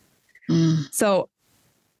resources. So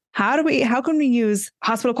how can we use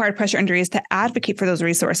hospital-acquired pressure injuries to advocate for those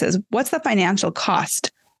resources? What's the financial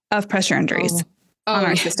cost of pressure injuries on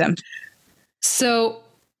our system? So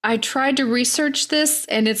I tried to research this,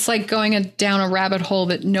 and it's like going down a rabbit hole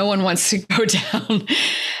that no one wants to go down.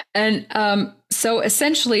 And so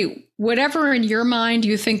essentially, whatever in your mind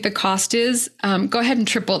you think the cost is, go ahead and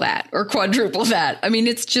triple that or quadruple that. I mean,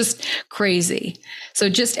 it's just crazy. So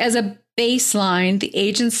just as a baseline, the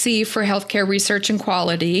Agency for Healthcare Research and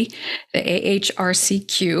Quality, the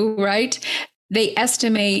AHRCQ, right? They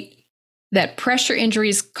estimate that pressure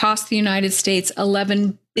injuries cost the United States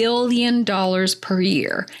 $11 billion per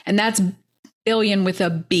year. And that's billion with a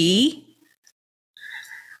B,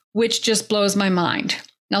 which just blows my mind.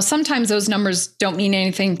 Now, sometimes those numbers don't mean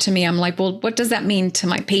anything to me. I'm like, well, what does that mean to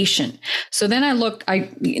my patient? So then I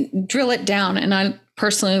drill it down, and I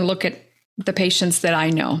personally look at the patients that I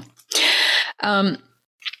know.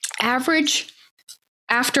 Average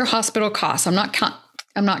after hospital costs, I'm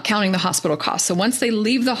not counting the hospital costs. So once they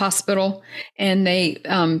leave the hospital and they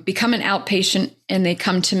become an outpatient and they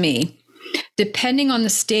come to me, depending on the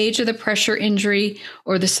stage of the pressure injury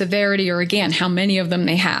or the severity, or again, how many of them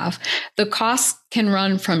they have, the costs can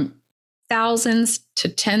run from thousands to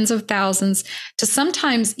tens of thousands to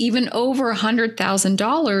sometimes even over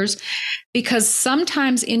 $100,000, because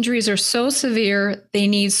sometimes injuries are so severe they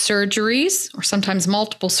need surgeries, or sometimes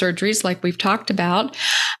multiple surgeries like we've talked about,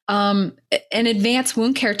 and advanced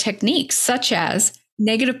wound care techniques such as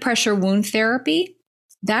negative pressure wound therapy.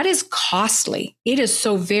 That is costly. It is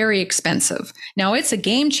so very expensive. Now, it's a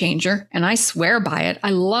game changer, and I swear by it.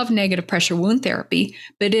 I love negative pressure wound therapy,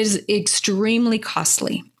 but it is extremely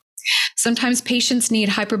costly. Sometimes patients need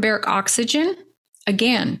hyperbaric oxygen.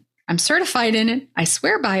 Again, I'm certified in it. I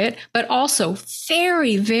swear by it, but also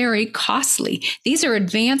very, very costly. These are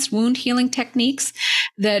advanced wound healing techniques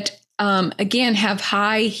that, again, have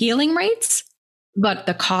high healing rates, but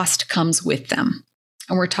the cost comes with them.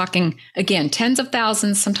 And we're talking, again, tens of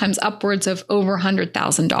thousands, sometimes upwards of over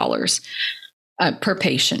 $100,000 per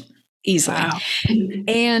patient easily. Wow.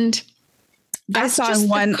 And I saw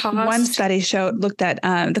one study looked at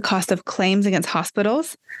the cost of claims against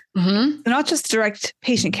hospitals. So not just direct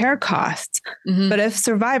patient care costs, but if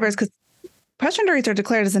survivors, because pressure injuries are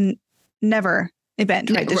declared as a never event,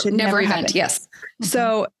 right? It should never happen. Yes.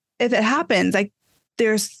 So if it happens, like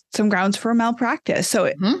there's some grounds for malpractice.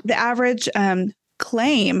 So the average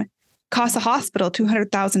claim costs a hospital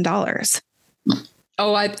 $200,000.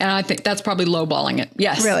 Oh, I think that's probably lowballing it.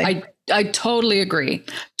 Yes, really. I totally agree.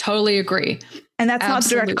 Totally agree. And that's not the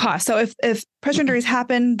direct cost. So if pressure injuries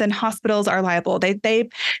happen, then hospitals are liable. They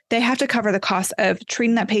have to cover the cost of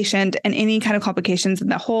treating that patient and any kind of complications,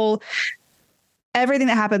 and everything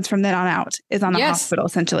that happens from then on out is on the hospital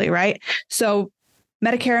essentially, right? So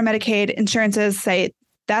Medicare and Medicaid insurances say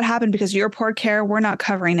that happened because of your poor care, we're not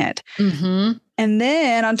covering it. And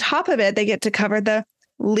then on top of it, they get to cover the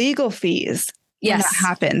legal fees when that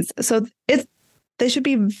happens. So they should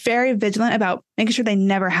be very vigilant about making sure they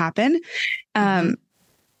never happen. And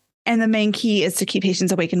the main key is to keep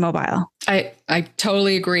patients awake and mobile. I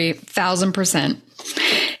totally agree, 1,000%.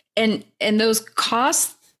 And those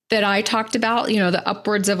costs that I talked about, the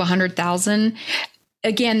upwards of 100,000,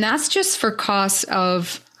 again, that's just for costs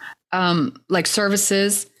of like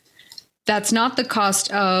services. That's not the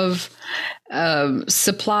cost of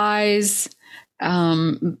supplies.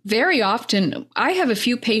 Very often, I have a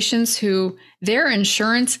few patients who their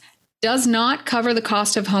insurance does not cover the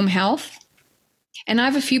cost of home health. And I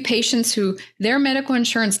have a few patients who their medical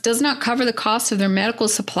insurance does not cover the cost of their medical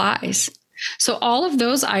supplies. So all of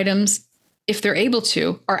those items, if they're able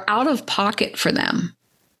to, are out of pocket for them,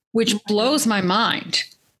 which blows my mind.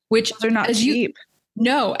 Which they're not cheap.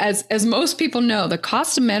 No, as most people know, the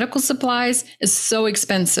cost of medical supplies is so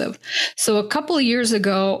expensive. So a couple of years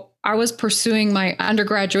ago, I was pursuing my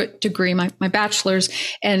undergraduate degree, my bachelor's,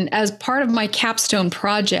 and as part of my capstone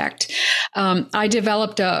project, I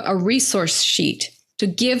developed a resource sheet to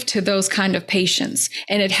give to those kind of patients.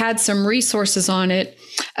 And it had some resources on it.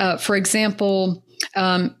 For example,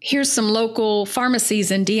 here's some local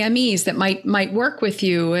pharmacies and DMEs that might work with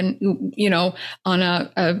you, and on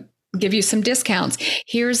a give you some discounts.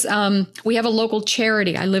 Here's we have a local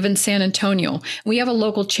charity. I live in San Antonio. We have a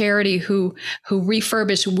local charity who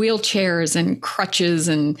refurbish wheelchairs and crutches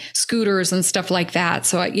and scooters and stuff like that.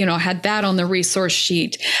 So I had that on the resource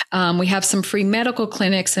sheet. We have some free medical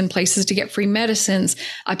clinics and places to get free medicines.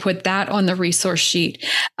 I put that on the resource sheet.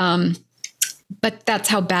 But that's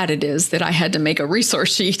how bad it is that I had to make a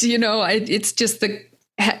resource sheet. It's just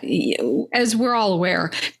as we're all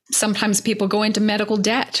aware, sometimes people go into medical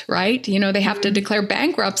debt, right? They have to declare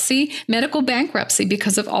medical bankruptcy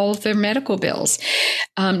because of all of their medical bills.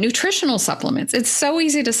 Nutritional supplements. It's so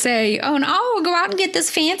easy to say, I'll go out and get this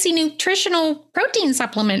fancy nutritional protein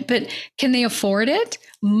supplement, but can they afford it?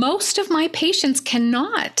 Most of my patients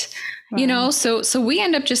cannot. Wow. So we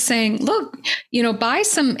end up just saying, look, buy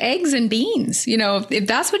some eggs and beans. If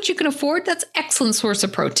that's what you can afford, that's excellent source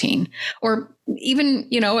of protein. Or even,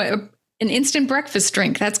 an instant breakfast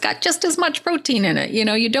drink that's got just as much protein in it.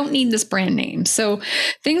 You don't need this brand name. So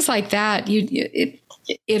things like that,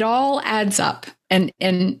 it all adds up, and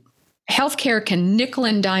healthcare can nickel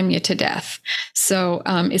and dime you to death. So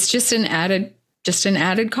it's just an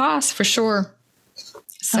added cost for sure.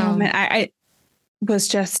 So I was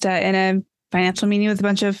just in a financial meeting with a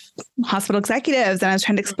bunch of hospital executives, and I was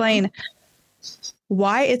trying to explain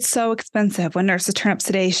why it's so expensive when nurses turn up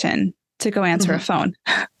sedation to go answer a phone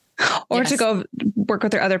or to go work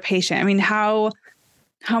with their other patient. I mean, how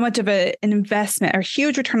much of an investment or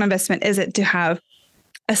huge return on investment is it to have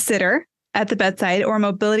a sitter at the bedside or a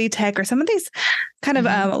mobility tech or some of these kind of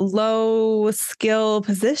low skill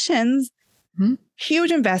positions,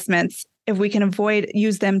 huge investments. If we can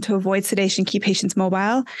use them to avoid sedation, keep patients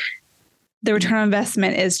mobile, the return on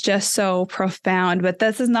investment is just so profound. But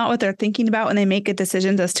this is not what they're thinking about when they make a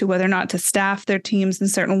decision as to whether or not to staff their teams in a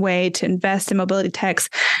certain way, to invest in mobility techs.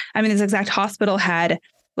 I mean, this exact hospital had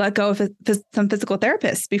let go of some physical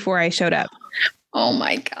therapists before I showed up. Oh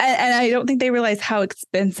my God. And I don't think they realize how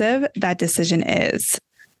expensive that decision is.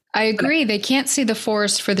 I agree. They can't see the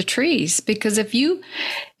forest for the trees, because if you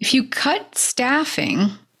cut staffing,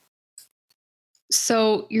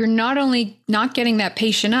 so you're not only not getting that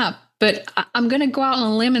patient up, but I'm going to go out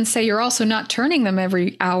on a limb and say you're also not turning them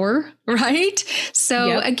every hour, right?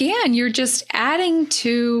 So again, you're just adding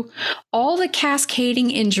to all the cascading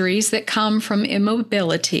injuries that come from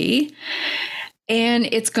immobility, and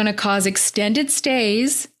it's going to cause extended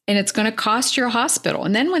stays, and it's going to cost your hospital.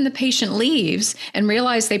 And then when the patient leaves and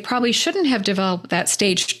realize they probably shouldn't have developed that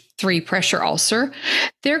stage 3 pressure ulcer,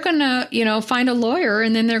 they're going to, find a lawyer,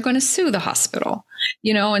 and then they're going to sue the hospital,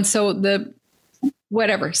 and so the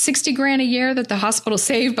 $60,000 a year that the hospital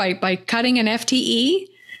saved by cutting an FTE,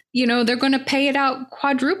 they're going to pay it out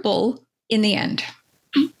quadruple in the end.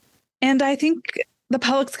 And I think the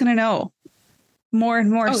public's going to know more and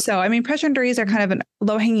more. So, I mean, pressure injuries are kind of a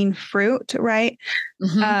low hanging fruit, right?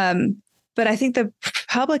 But I think the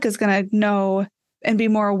public is going to know and be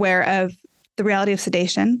more aware of the reality of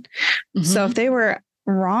sedation. So if they were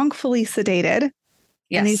wrongfully sedated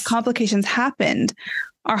and these complications happened,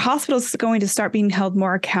 our hospitals are going to start being held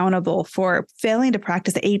more accountable for failing to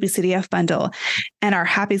practice the ABCDF bundle. And our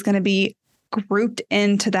HAPI is going to be grouped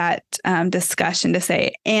into that discussion to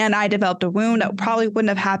say, and I developed a wound that probably wouldn't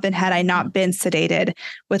have happened had I not been sedated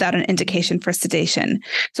without an indication for sedation.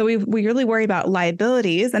 So we really worry about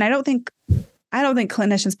liabilities. And I don't think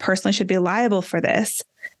clinicians personally should be liable for this,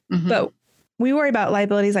 but we worry about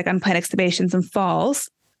liabilities like unplanned extubations and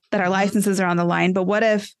falls, that our licenses are on the line. But what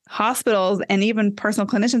if hospitals and even personal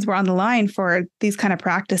clinicians were on the line for these kind of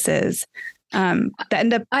practices that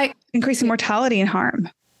end up increasing mortality and harm?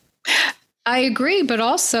 I agree. But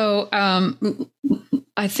also,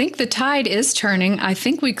 I think the tide is turning. I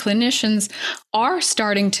think we clinicians are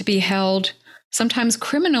starting to be held sometimes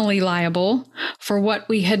criminally liable for what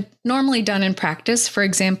we had normally done in practice. For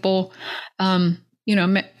example,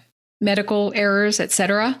 medical errors, et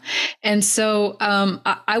cetera. And so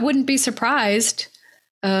I wouldn't be surprised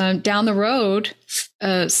down the road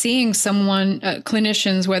seeing someone,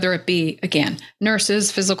 clinicians, whether it be, again,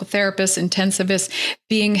 nurses, physical therapists, intensivists,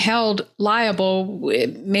 being held liable,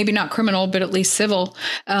 maybe not criminal, but at least civil,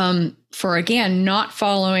 for, again, not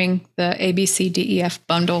following the ABCDEF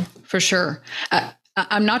bundle, for sure.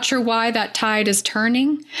 I'm not sure why that tide is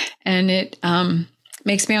turning, and it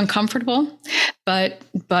makes me uncomfortable, but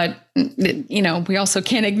we also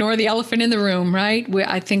can't ignore the elephant in the room, right?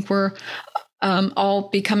 I think we're all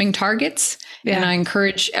becoming targets. Yeah. And I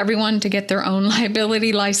encourage everyone to get their own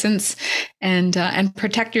liability license and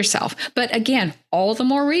protect yourself. But again, all the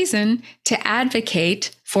more reason to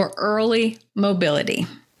advocate for early mobility.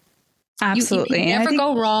 Absolutely. You never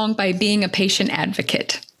go wrong by being a patient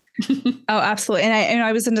advocate. Oh, absolutely. And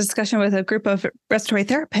I was in a discussion with a group of respiratory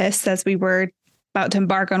therapists as we were about to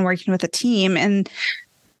embark on working with a team. And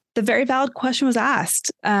the very valid question was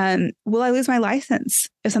asked, will I lose my license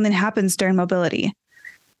if something happens during mobility?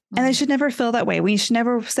 And they should never feel that way. We should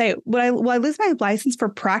never say, will I lose my license for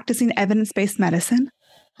practicing evidence-based medicine?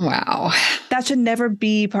 Wow. That should never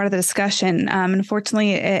be part of the discussion.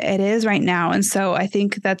 Unfortunately, it is right now. And so I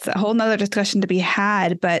think that's a whole nother discussion to be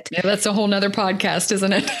had. But yeah, that's a whole nother podcast,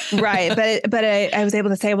 isn't it? Right. But I was able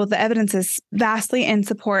to say, well, the evidence is vastly in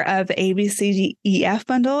support of the ABCDEF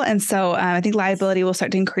bundle. And so I think liability will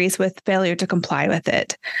start to increase with failure to comply with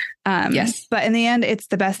it. Yes. But in the end, it's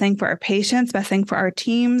the best thing for our patients, best thing for our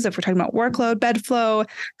teams. If we're talking about workload, bed flow,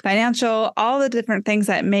 financial, all the different things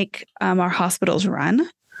that make our hospitals run.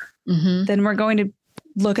 Mm-hmm. Then we're going to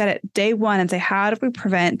look at it day one and say, how do we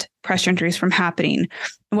prevent pressure injuries from happening?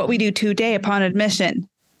 And what we do today upon admission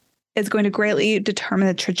is going to greatly determine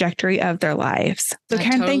the trajectory of their lives. So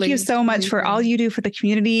Karen, thank you so much for all you do for the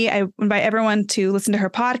community. I invite everyone to listen to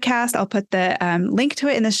her podcast. I'll put the link to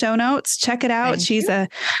it in the show notes. Check it out. She's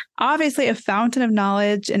obviously a fountain of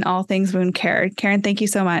knowledge in all things wound care. Karen, thank you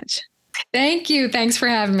so much. Thank you. Thanks for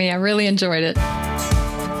having me. I really enjoyed it.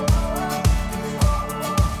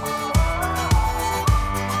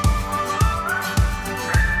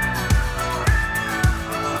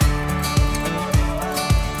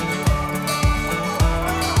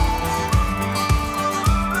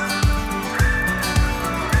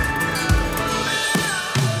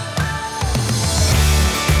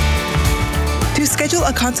 To schedule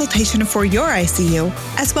a consultation for your ICU,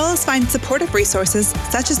 as well as find supportive resources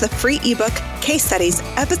such as the free ebook, case studies,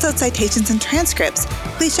 episode citations, and transcripts,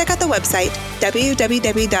 please check out the website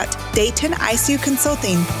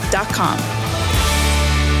www.DaytonICUconsulting.com.